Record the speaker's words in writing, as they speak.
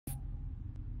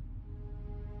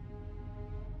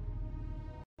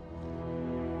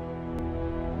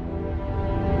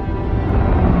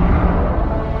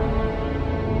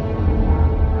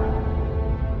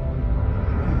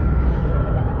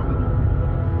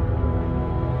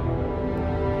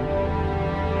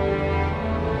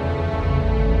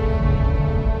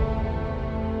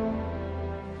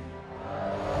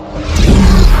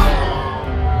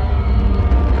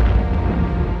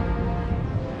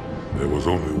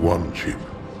one chip.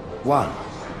 One?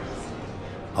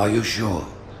 Are you sure?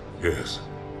 Yes.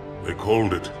 They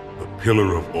called it the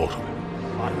Pillar of Autumn.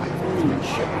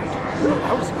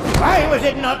 Why was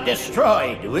it not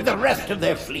destroyed with the rest of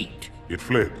their fleet? It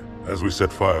fled as we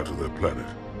set fire to their planet.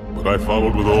 But I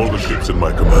followed with all the ships in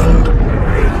my command.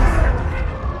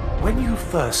 When you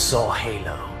first saw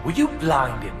Halo, were you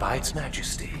blinded by its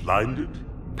majesty? Blinded?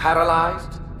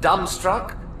 Paralyzed?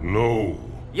 Dumbstruck? No.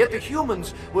 Yet the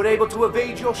humans were able to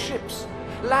evade your ships,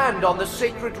 land on the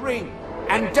sacred ring,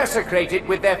 and desecrate it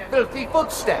with their filthy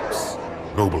footsteps.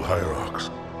 Noble hierarchs,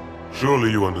 surely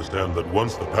you understand that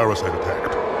once the parasite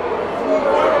attacked...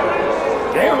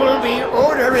 There will be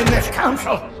order in this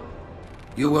council.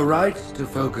 You were right to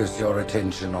focus your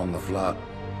attention on the Flood.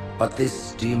 But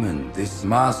this demon, this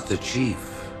Master Chief...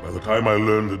 By the time I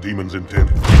learned the demon's intent,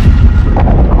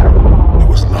 there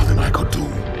was nothing I could do.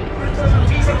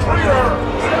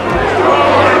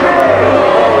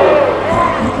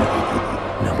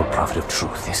 Noble Prophet of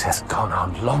Truth, this has gone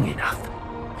on long enough.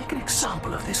 Make an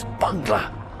example of this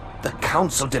bungler. The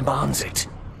Council demands it.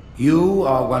 You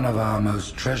are one of our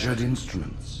most treasured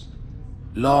instruments.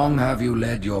 Long have you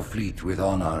led your fleet with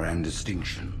honor and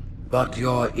distinction. But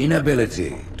your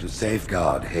inability to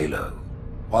safeguard Halo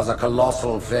was a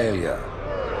colossal failure.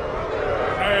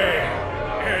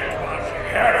 It was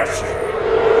heresy.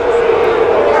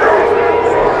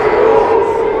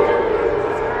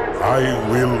 I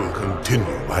will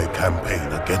continue my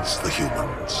campaign against the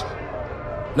humans.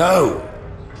 No,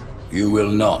 you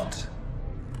will not.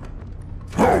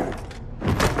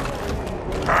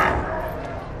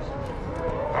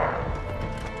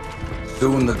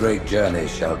 Soon the great journey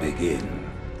shall begin.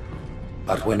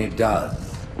 But when it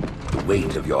does, the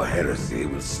weight of your heresy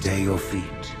will stay your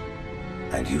feet,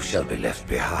 and you shall be left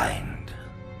behind.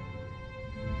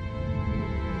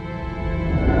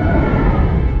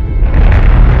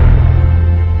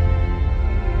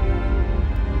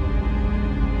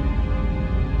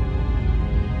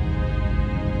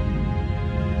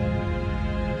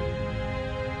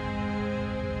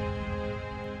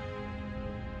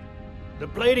 The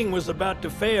plating was about to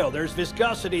fail. There's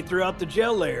viscosity throughout the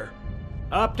gel layer.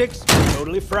 Optics,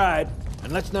 totally fried.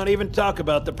 And let's not even talk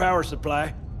about the power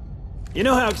supply. You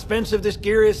know how expensive this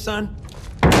gear is, son?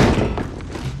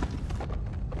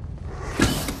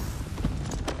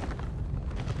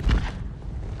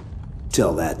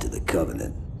 Tell that to the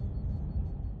Covenant.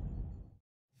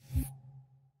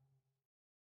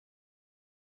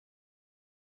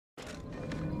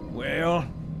 Well,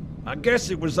 I guess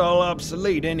it was all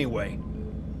obsolete anyway.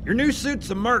 Your new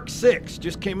suit's a Mark 6,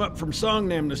 just came up from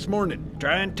Songnam this morning.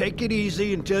 Try and take it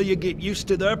easy until you get used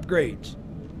to the upgrades.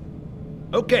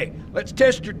 Okay, let's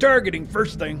test your targeting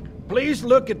first thing. Please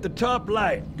look at the top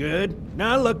light. Good.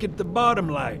 Now look at the bottom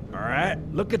light. All right,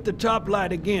 look at the top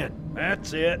light again.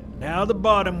 That's it. Now the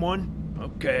bottom one.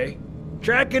 Okay.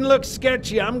 Tracking looks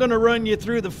sketchy. I'm gonna run you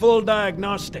through the full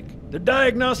diagnostic. The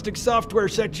diagnostic software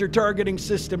sets your targeting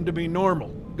system to be normal.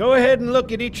 Go ahead and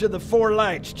look at each of the 4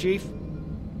 lights, Chief.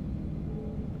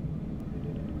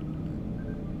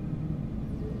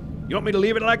 You want me to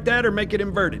leave it like that or make it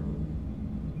inverted?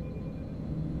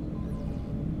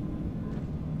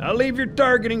 I'll leave your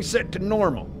targeting set to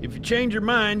normal. If you change your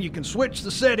mind, you can switch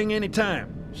the setting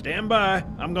anytime. Stand by.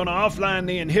 I'm gonna offline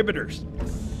the inhibitors.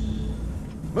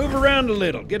 Move around a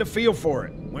little, get a feel for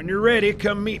it. When you're ready,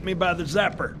 come meet me by the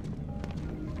zapper.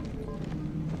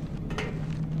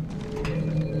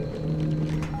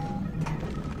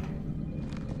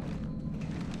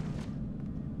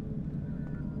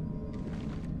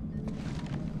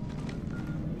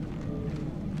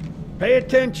 Pay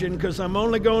attention, because I'm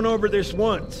only going over this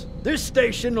once. This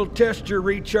station will test your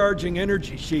recharging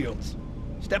energy shields.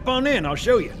 Step on in, I'll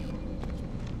show you.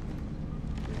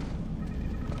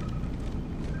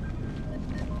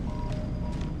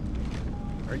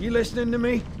 Are you listening to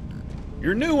me?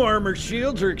 Your new armor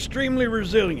shields are extremely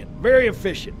resilient, very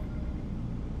efficient.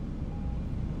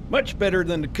 Much better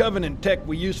than the Covenant tech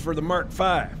we use for the Mark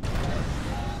V.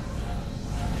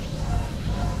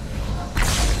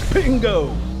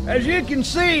 Bingo! As you can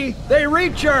see, they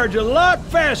recharge a lot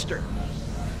faster.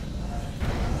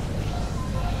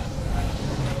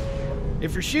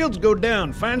 If your shields go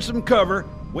down, find some cover,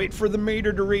 wait for the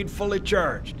meter to read fully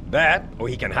charged. That, or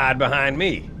he can hide behind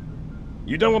me.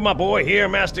 You done with my boy here,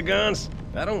 Master Guns?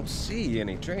 I don't see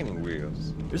any training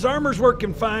wheels. His armor's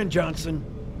working fine, Johnson.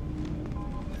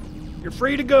 You're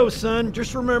free to go, son.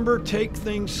 Just remember, take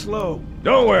things slow.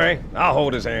 Don't worry, I'll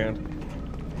hold his hand.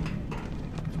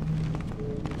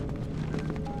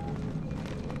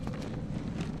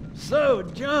 So,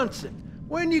 Johnson,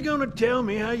 when you gonna tell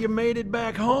me how you made it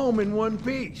back home in one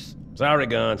piece? Sorry,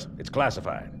 Guns. It's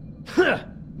classified.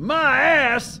 My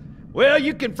ass! Well,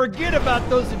 you can forget about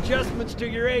those adjustments to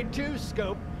your A2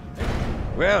 scope.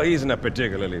 Well, he's in a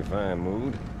particularly fine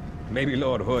mood. Maybe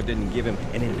Lord Hood didn't give him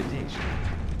an invitation.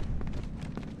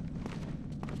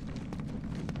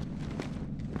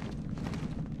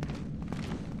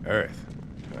 Earth.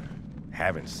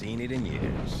 Haven't seen it in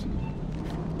years.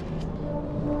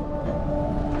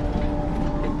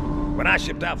 When I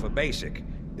shipped out for basic,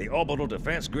 the orbital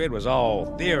defense grid was all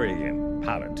theory and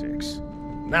politics.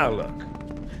 Now look,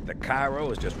 the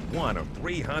Cairo is just one of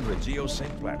 300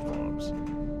 geosync platforms.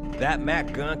 That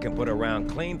Mac gun can put a round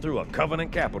clean through a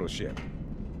Covenant capital ship.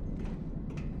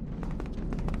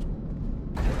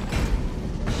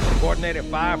 Coordinated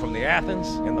fire from the Athens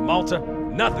and the Malta,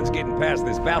 nothing's getting past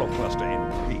this battle cluster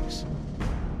in peace.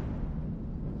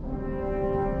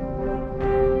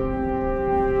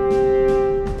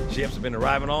 Ships have been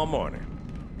arriving all morning.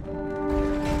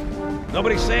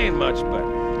 Nobody's saying much, but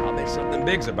I'll bet something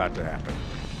big's about to happen.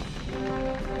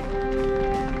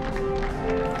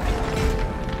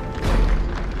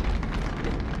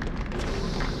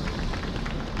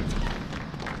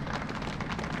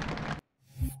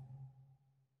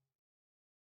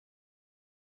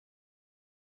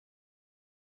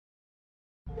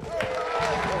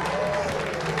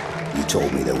 You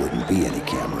told me there wouldn't be any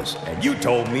cameras. And you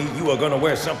told me you were gonna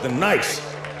wear something nice.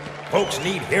 Folks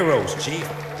need heroes, Chief,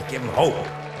 to give them hope.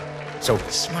 So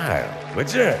smile,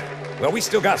 would you? Well, we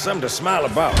still got something to smile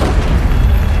about.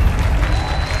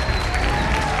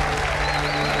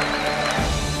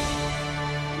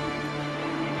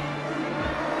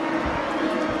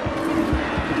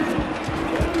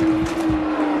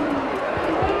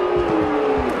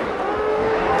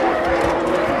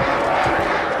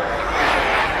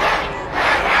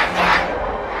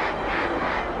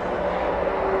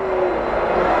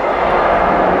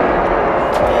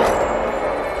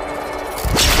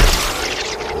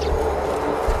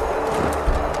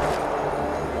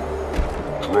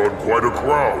 Quite a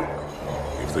crowd.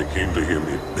 If they came to hear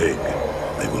me beg,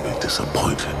 they will be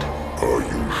disappointed. Are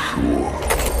you sure?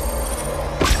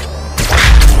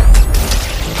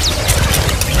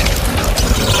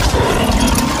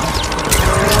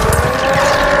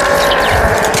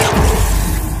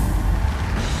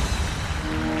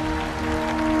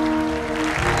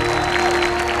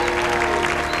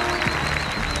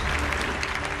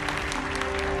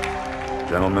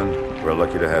 Gentlemen, we're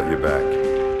lucky to have you back.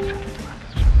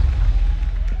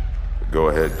 Go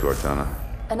ahead, Cortana.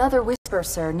 Another whisper,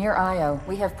 sir, near Io.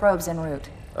 We have probes en route.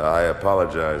 I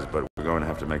apologize, but we're going to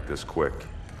have to make this quick.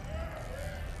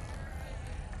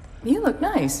 You look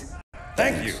nice.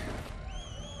 Thank you.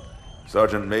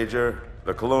 Sergeant Major,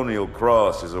 the Colonial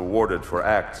Cross is awarded for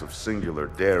acts of singular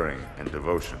daring and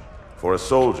devotion. For a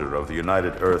soldier of the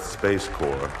United Earth Space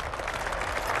Corps.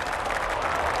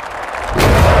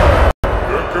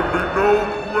 There can be no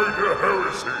greater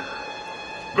heresy.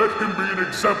 Let him be an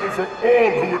example for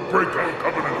all who would break our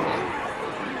covenant.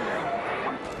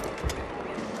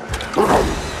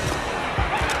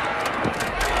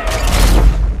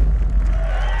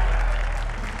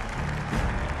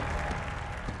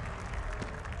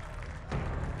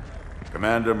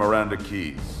 Commander Miranda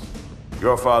Keyes,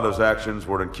 your father's actions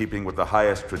were in keeping with the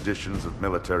highest traditions of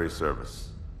military service.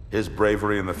 His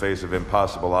bravery in the face of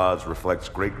impossible odds reflects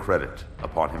great credit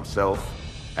upon himself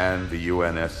and the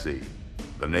UNSC.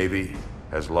 The Navy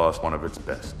has lost one of its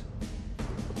best.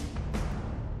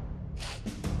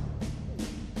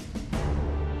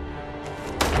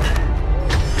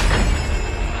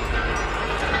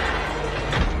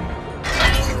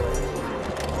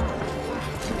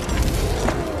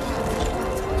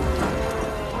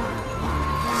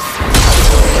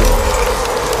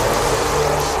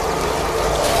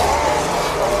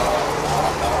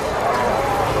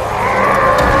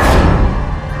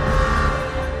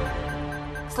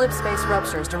 Slip space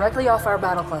ruptures directly off our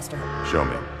battle cluster. Show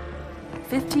me.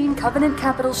 15 Covenant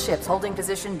capital ships holding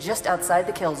position just outside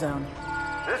the kill zone.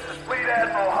 This is Fleet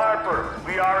Admiral Harper.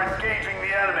 We are engaging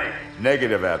the enemy.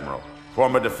 Negative, Admiral.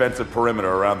 Form a defensive perimeter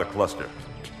around the cluster.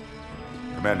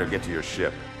 Commander, get to your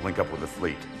ship. Link up with the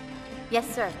fleet. Yes,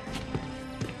 sir.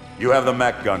 You have the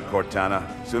Mac gun, Cortana.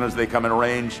 As soon as they come in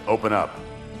range, open up.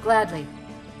 Gladly.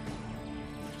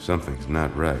 Something's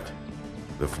not right.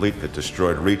 The fleet that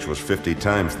destroyed Reach was 50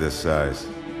 times this size.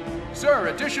 Sir,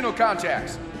 additional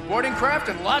contacts. Boarding craft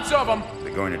and lots of them.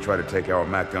 They're going to try to take our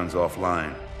Mac guns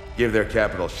offline. Give their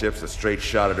capital ships a straight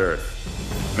shot at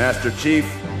Earth. Master Chief,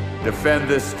 defend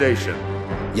this station.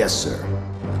 Yes, sir.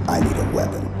 I need a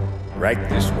weapon. Right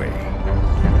this way.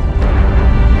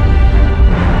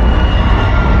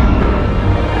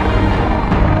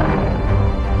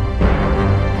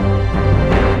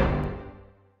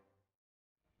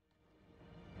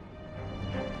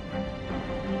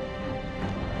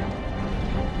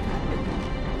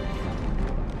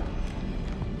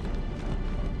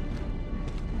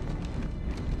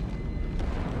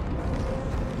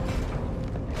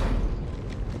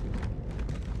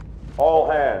 All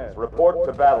hands, report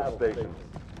to battle stations.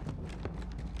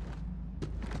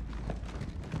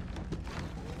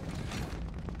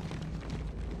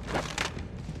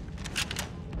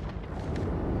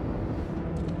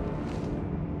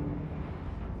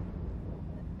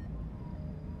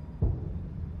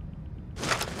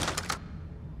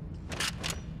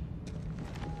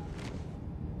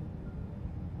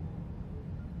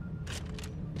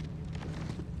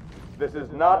 This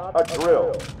is not a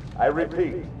drill. I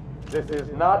repeat, this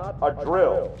is not a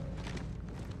drill.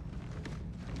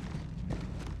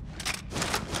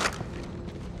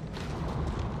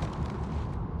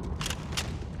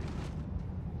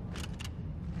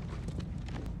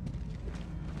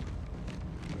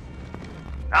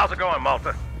 How's it going,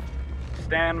 Malta?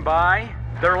 Stand by.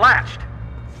 They're latched.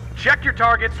 Check your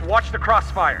targets, watch the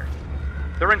crossfire.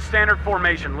 They're in standard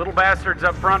formation. Little bastards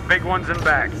up front, big ones in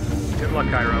back. Good luck,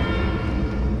 Cairo.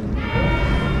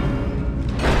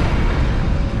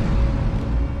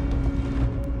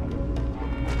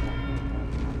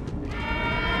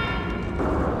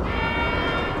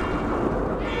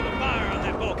 Feel the fire on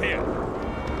that bulkhead.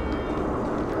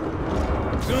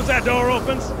 As soon as that door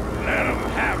opens, let them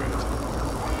have it.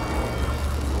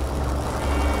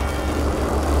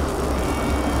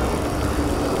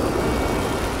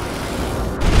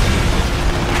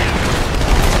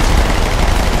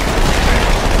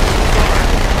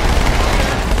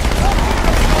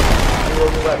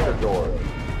 Pressure doors.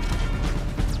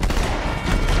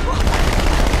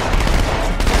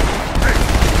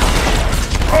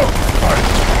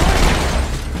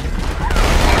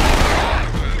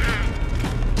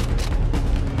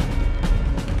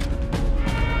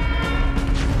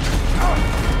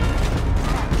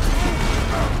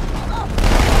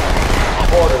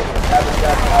 Orders,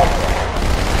 Habitat Alpha.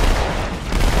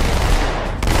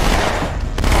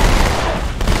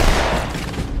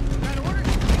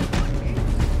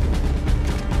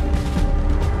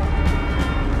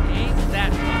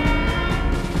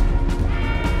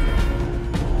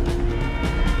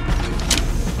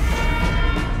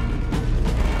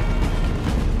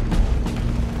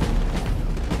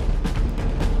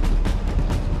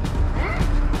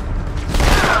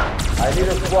 I need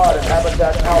a squad in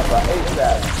Habitat Alpha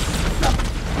ASAP.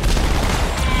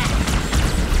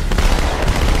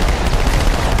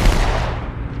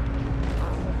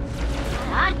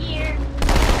 Not here.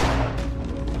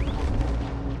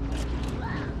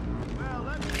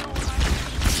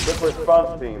 Quick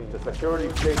response teams to Security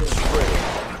Station 3.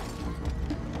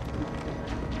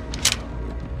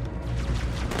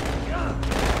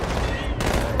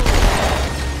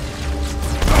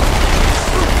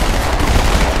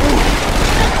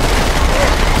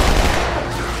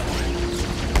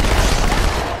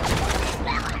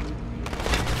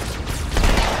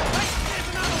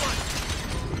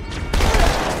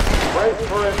 Brace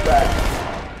for impact.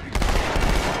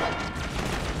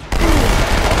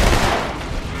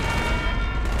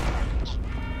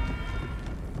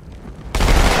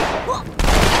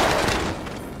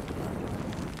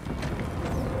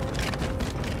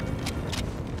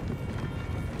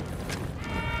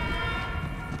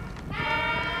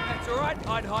 That's all right.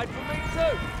 I'd hide from me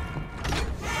too.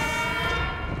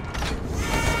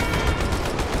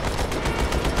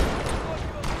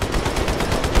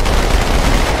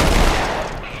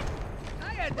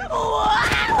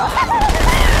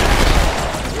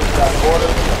 We've got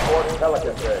orders to support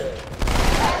Pelican Bay.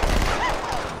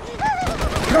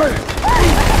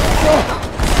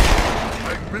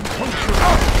 I've been punctured.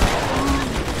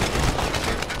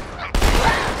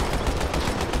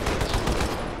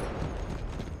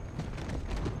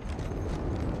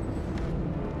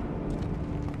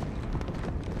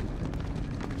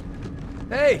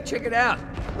 Hey, check it out.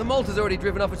 The Malta's already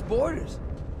driven off its boarders.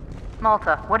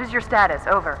 Malta, what is your status?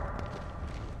 Over.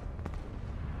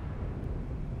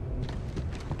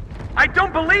 I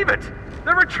don't believe it!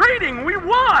 They're retreating! We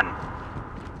won!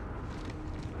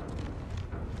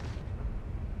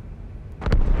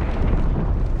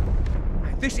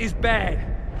 This is bad.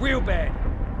 Real bad.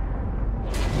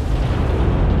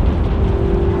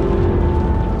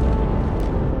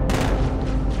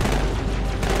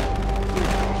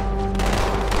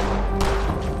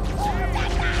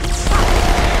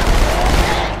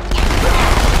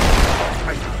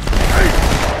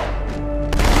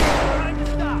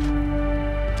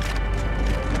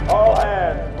 All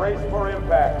hands, brace for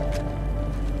impact.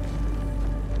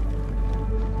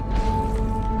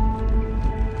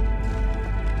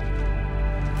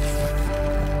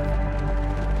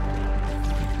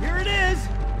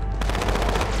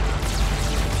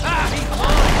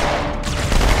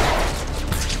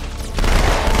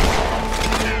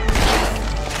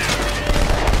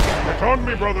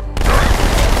 me, brother.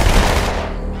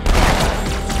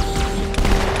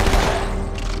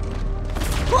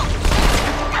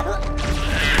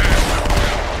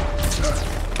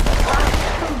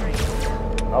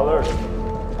 Alert.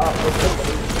 Hostile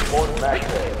report Mac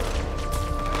Bay.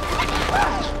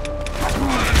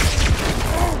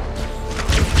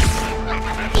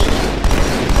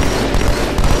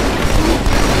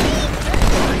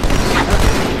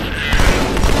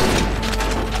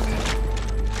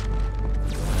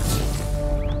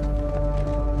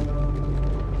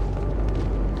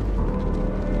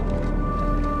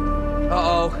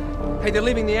 Uh-oh. Hey, they're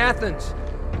leaving the Athens.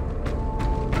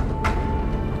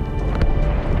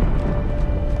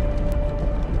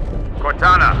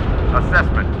 Cortana,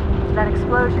 assessment. That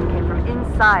explosion came from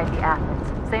inside the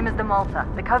Athens, same as the Malta.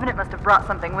 The Covenant must have brought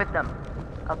something with them.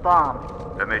 A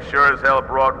bomb. Then they sure as hell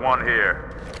brought one here.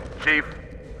 Chief,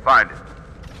 find it.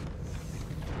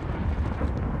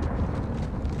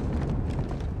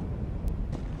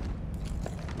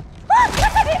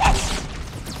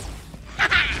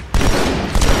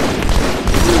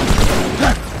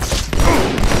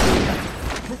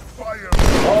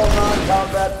 All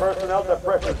non-combat personnel to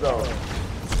pressure zone.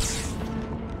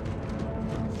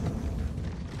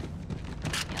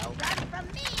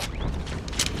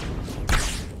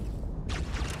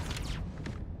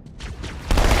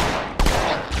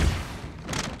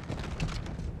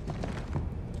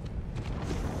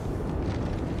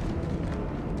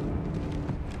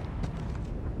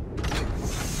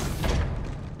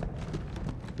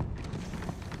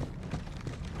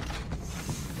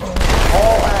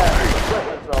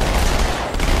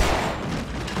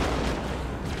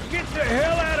 Get the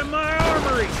hell out of my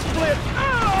armory! Split!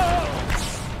 Oh!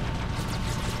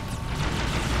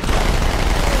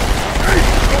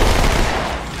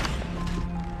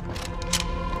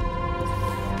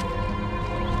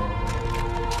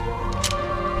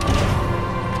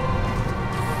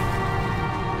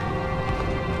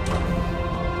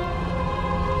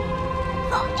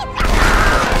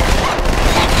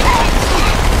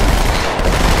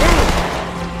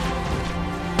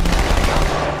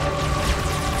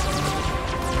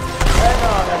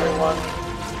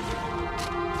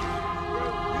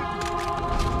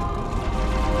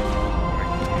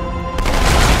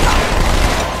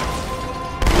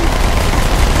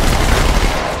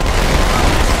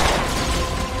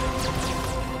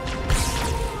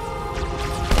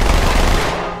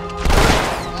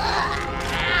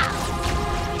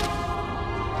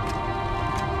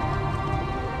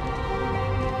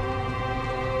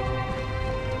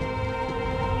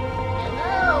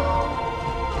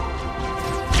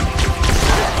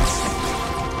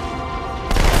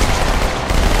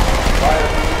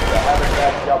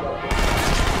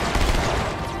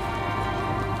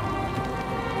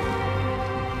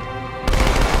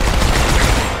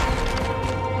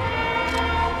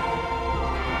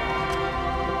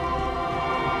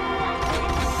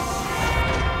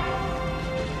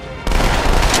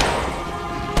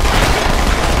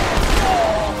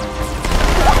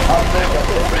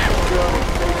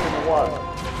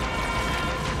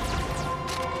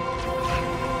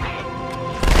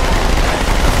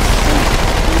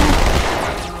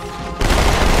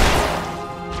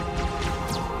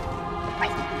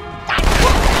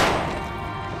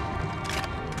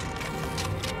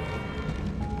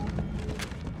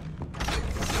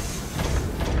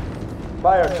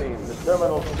 Fire team to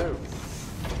Terminal 2.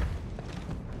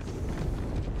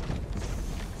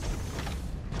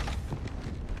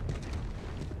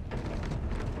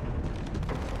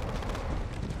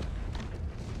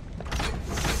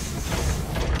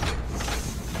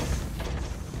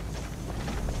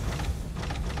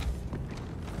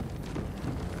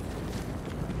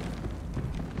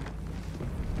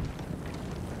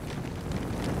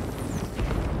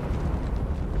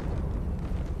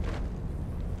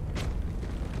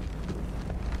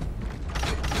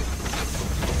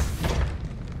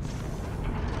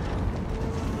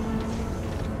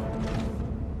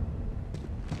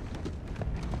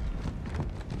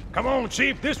 Come on,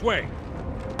 Chief, this way.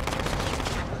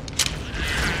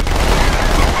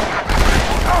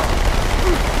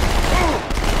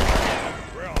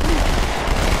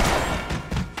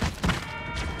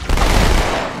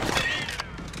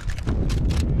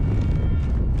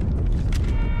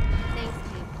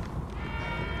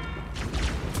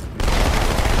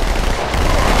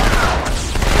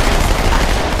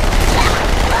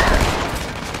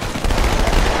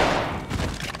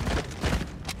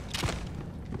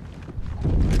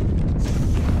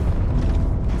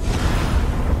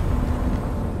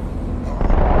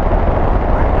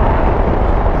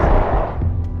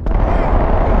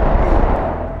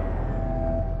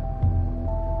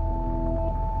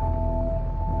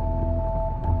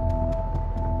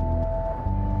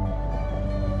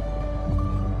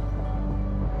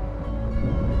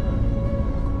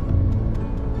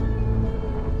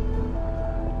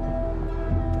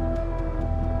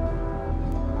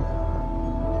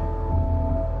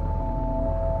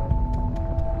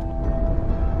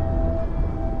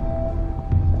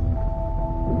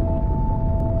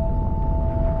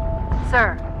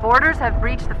 Sir, boarders have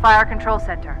breached the fire control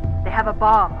center. They have a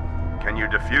bomb. Can you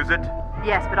defuse it?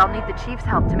 Yes, but I'll need the Chief's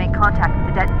help to make contact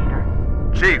with the detonator.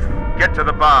 Chief, get to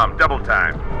the bomb, double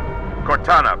time.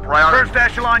 Cortana, priority... First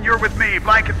echelon, you're with me.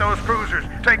 Blanket those cruisers.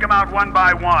 Take them out one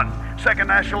by one. Second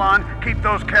echelon, keep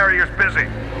those carriers busy.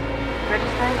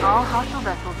 Registering all hostile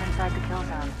vessels inside the kill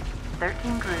zone.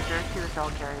 13 cruisers, 2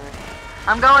 assault carriers.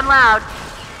 I'm going loud.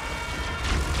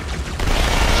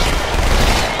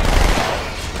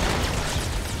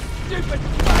 Stupid!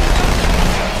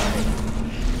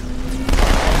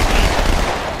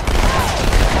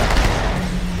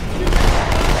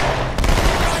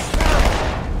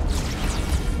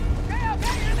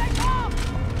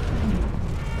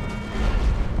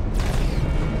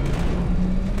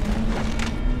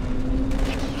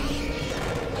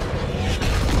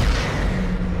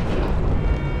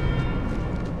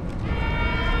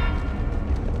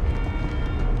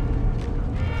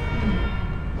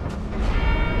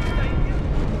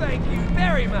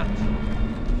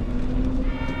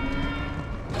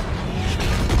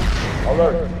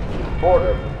 Alert.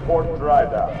 Boarders, port dry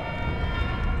down.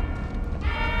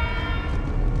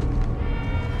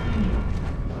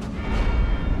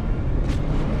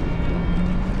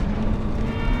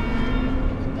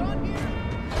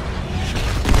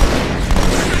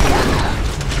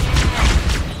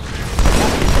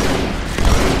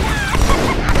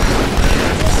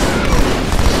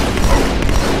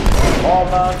 All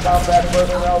non-combat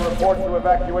personnel report to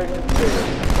evacuation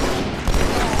station.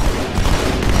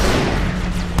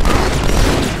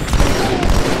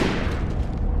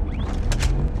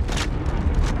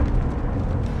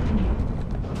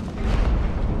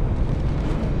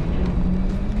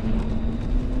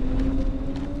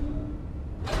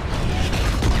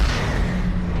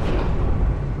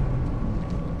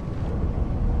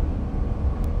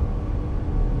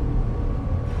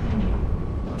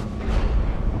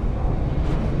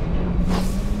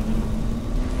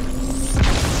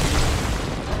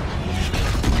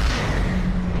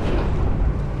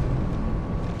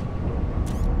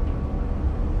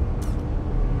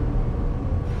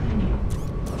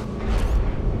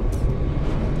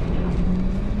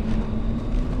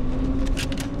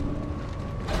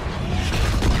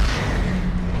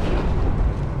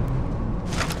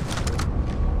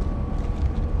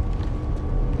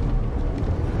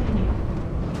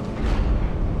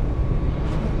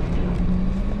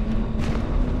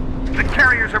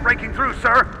 Are breaking through,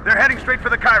 sir. They're heading straight for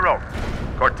the Cairo.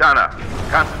 Cortana,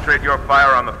 concentrate your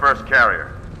fire on the first carrier.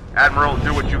 Admiral,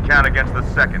 do what you can against the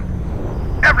second.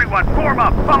 Everyone, form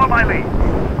up. Follow my lead.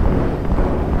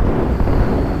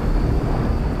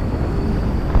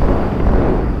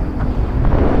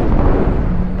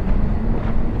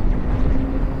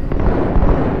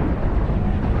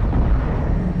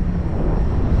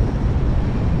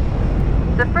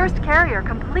 The first carrier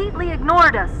completely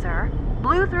ignored us, sir.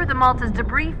 Blew through the Malta's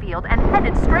debris field and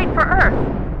headed straight for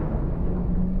Earth.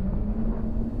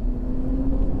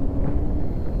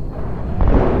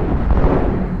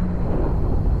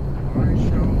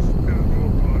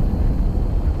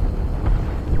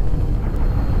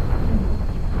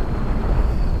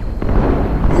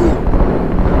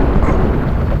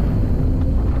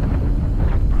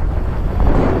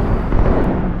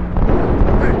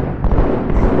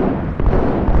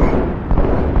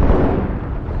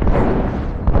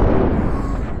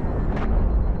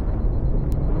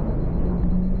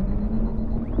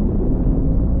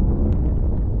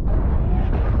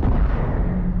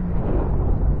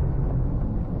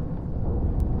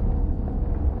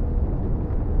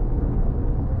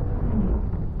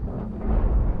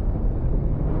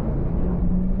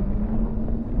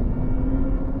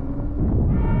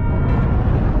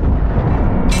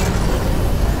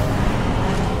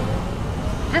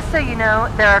 So you know,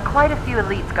 there are quite a few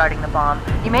elites guarding the bomb.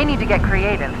 You may need to get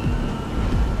creative.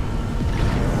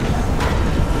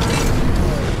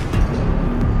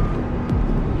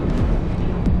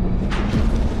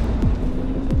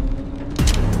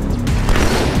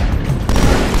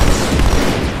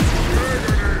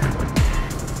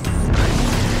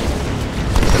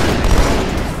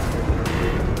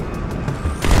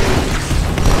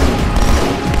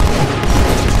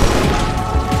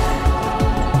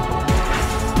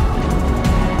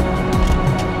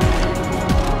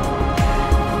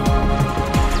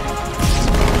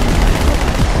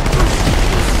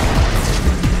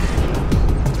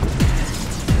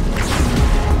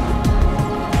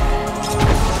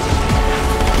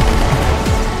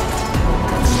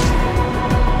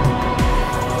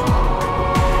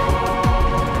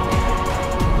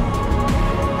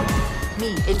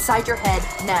 Inside your head,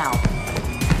 now.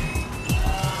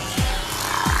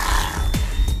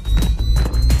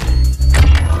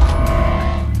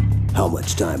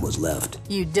 much time was left?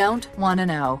 You don't want to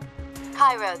know.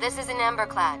 Cairo, this is an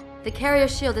Emberclad. The carrier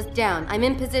shield is down. I'm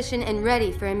in position and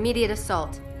ready for immediate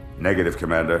assault. Negative,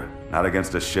 Commander. Not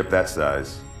against a ship that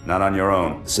size. Not on your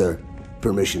own. Sir,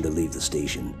 permission to leave the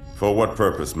station. For what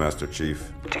purpose, Master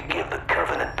Chief? To give the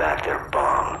Covenant back their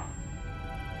bomb.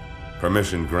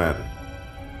 Permission granted.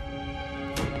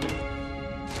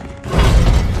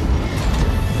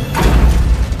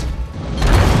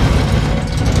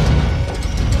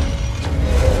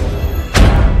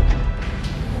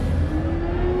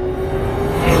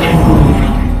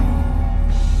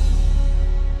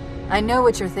 I know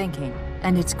what you're thinking,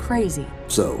 and it's crazy.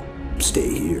 So,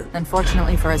 stay here.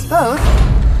 Unfortunately for us both,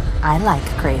 I like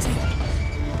crazy.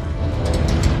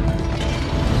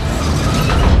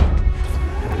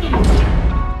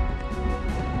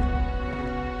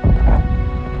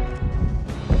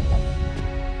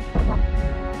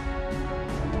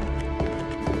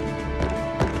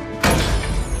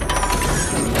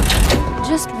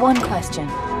 Just one question.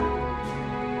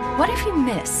 What if you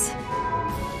miss?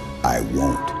 I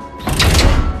won't.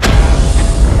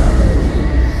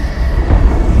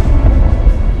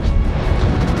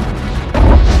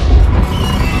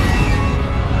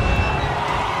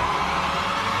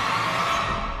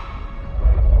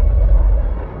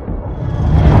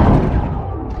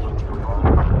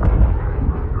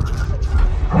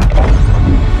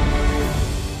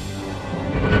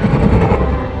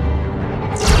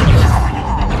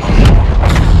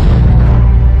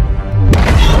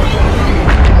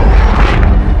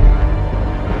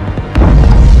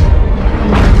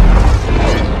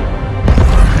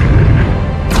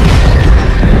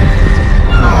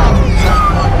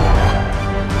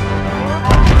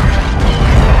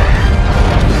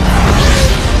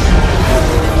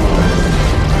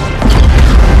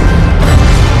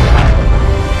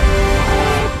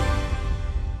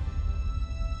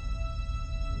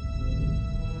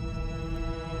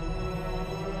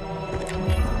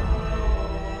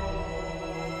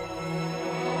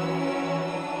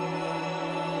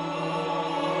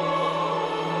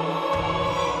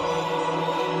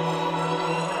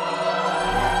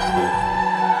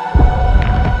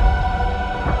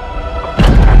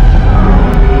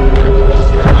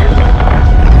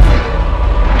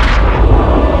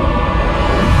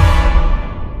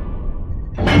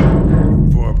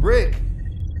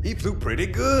 Pretty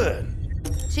good.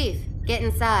 Chief, get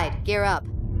inside. Gear up.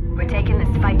 We're taking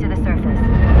this fight to the surface.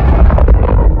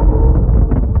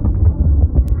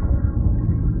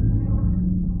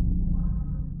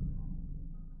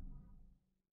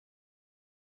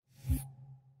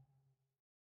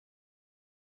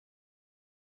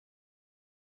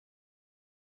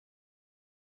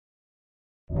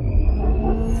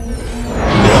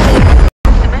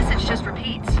 The message just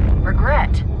repeats.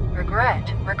 Regret.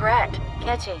 Regret. Regret.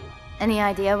 Catchy. Any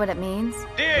idea what it means?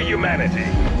 Dear humanity,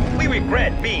 we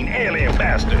regret being alien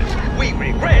bastards. We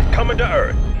regret coming to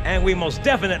Earth. And we most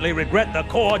definitely regret the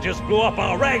Corps just blew up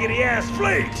our raggedy-ass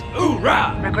fleet.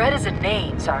 Hoorah! Regret is a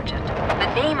name, Sergeant.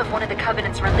 The name of one of the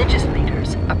Covenant's religious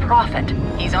leaders. A prophet.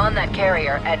 He's on that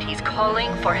carrier, and he's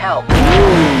calling for help.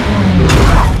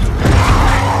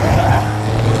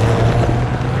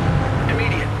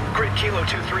 Immediate. Grid Kilo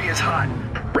 2-3 is hot.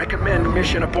 Recommend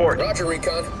mission abort. Roger,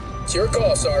 Recon. It's your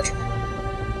call, Sarge.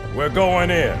 We're going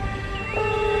in.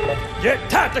 Get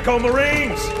tactical,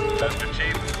 Marines! Master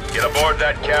Chief, get aboard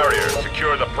that carrier and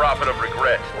secure the Prophet of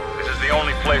Regret. This is the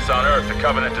only place on Earth the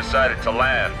Covenant decided to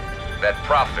land. That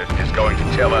Prophet is going to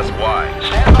tell us why.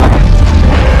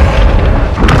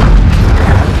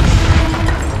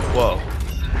 Whoa.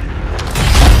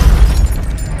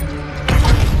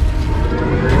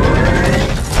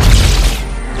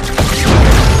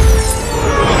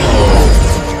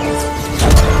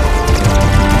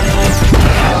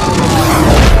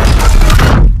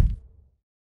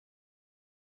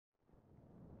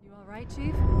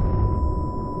 Chief?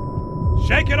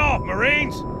 Shake it off,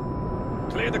 Marines!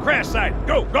 Clear the crash site!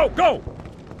 Go, go, go!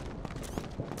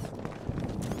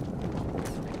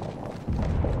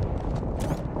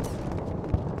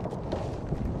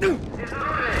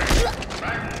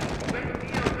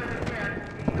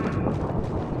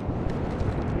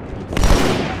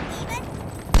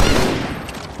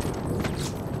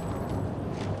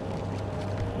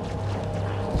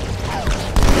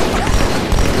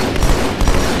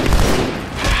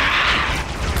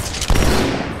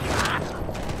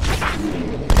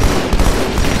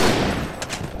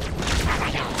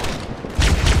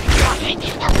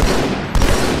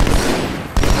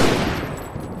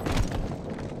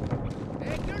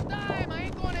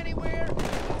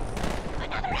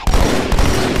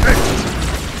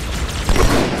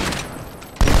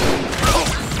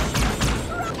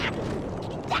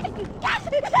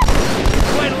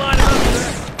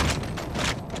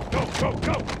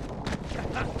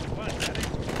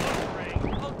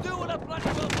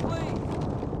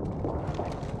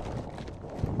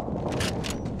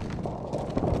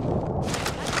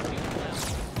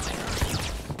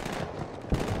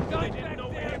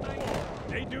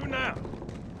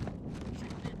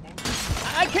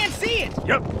 I can't see it!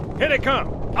 Yep, here they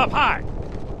come. Up high.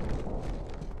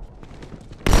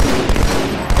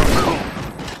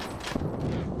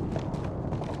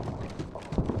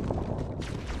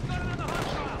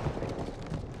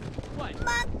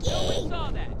 Monkey!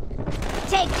 Saw that.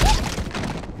 Take it!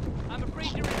 I'm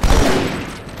afraid you're in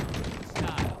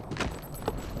style.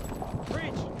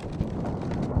 Preach!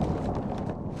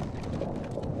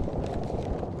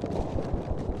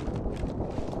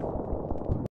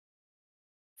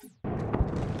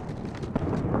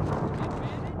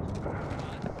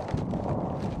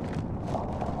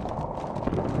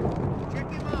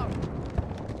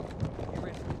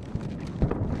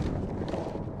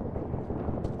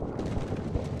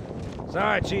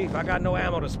 Sorry, Chief, I got no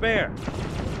ammo to spare.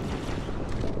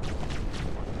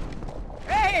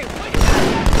 Hey, what you got?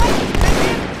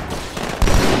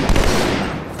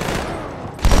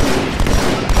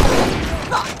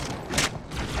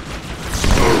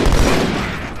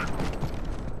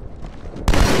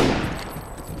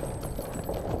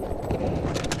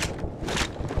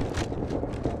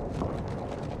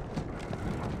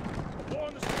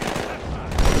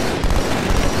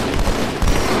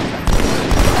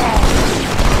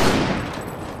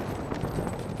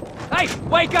 Hey,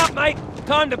 wake up, mate!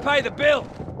 Time to pay the bill!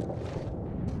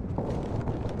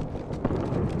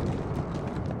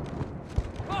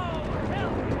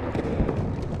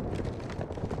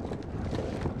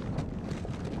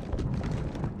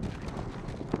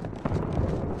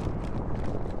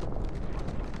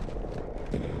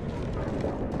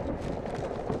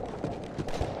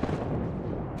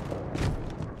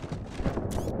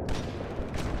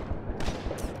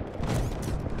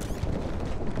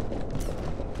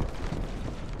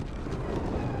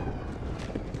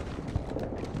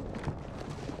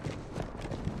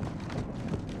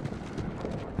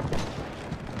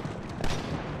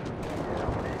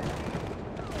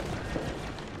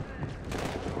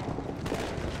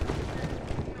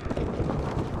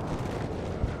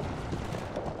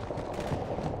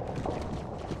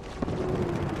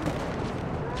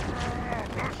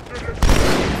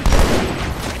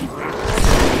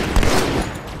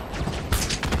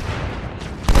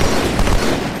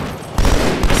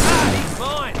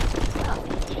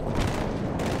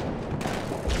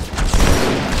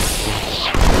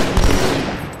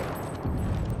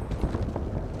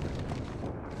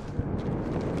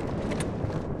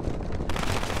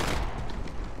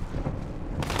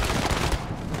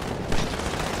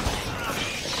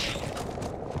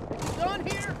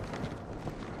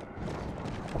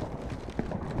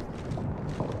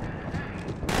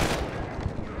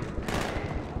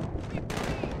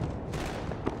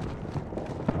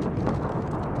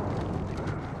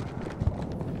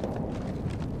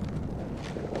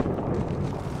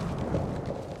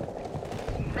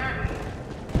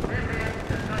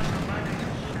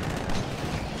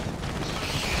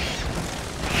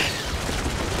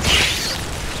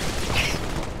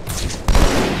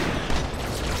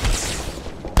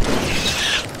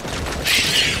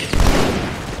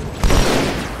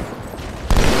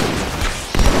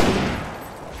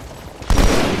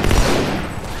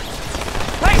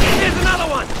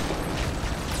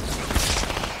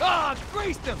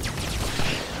 Greased him!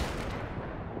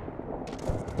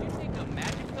 You think a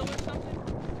magic pill or something?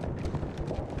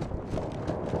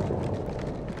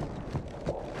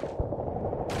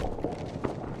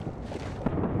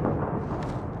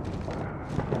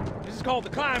 This is called the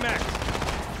climax.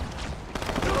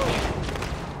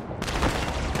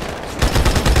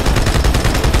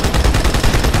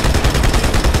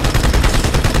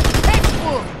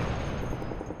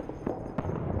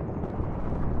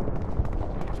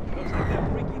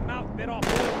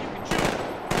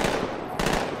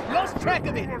 Lost track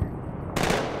of it.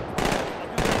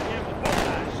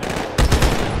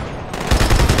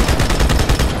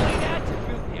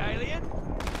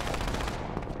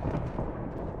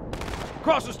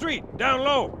 Across the street, down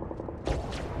low.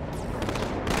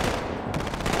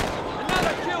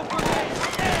 Another kill for me!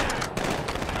 Yeah!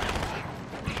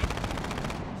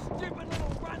 Stupid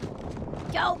little run!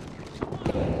 Go!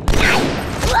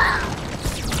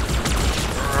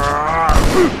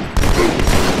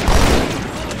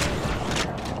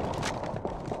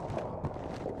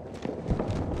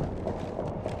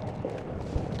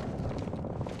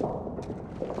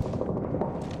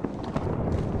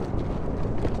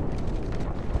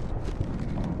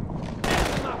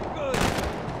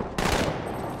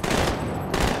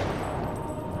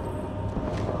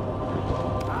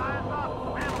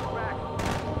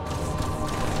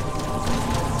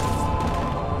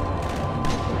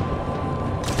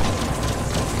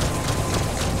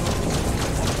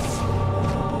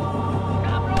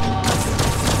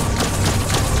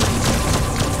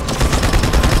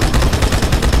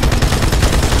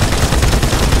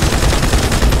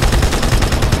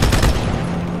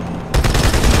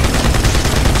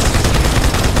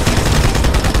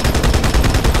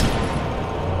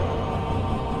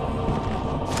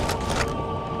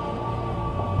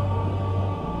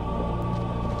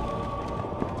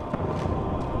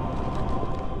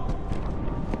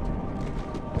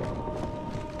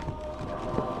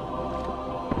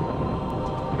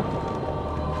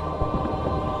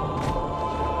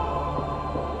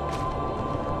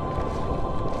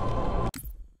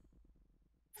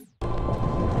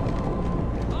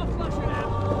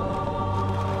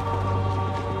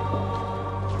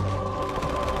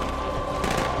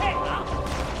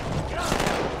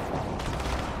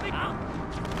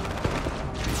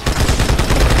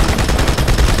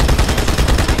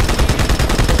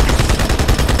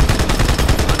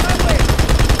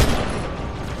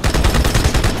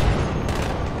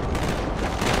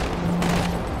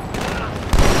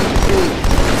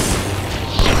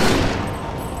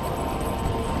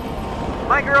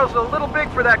 My girl's a little big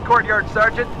for that courtyard,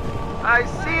 Sergeant. I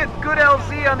see a good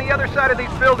LZ on the other side of these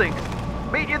buildings.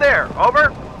 Meet you there, over.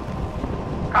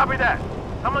 Copy that.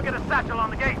 Someone get a satchel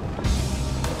on the gate.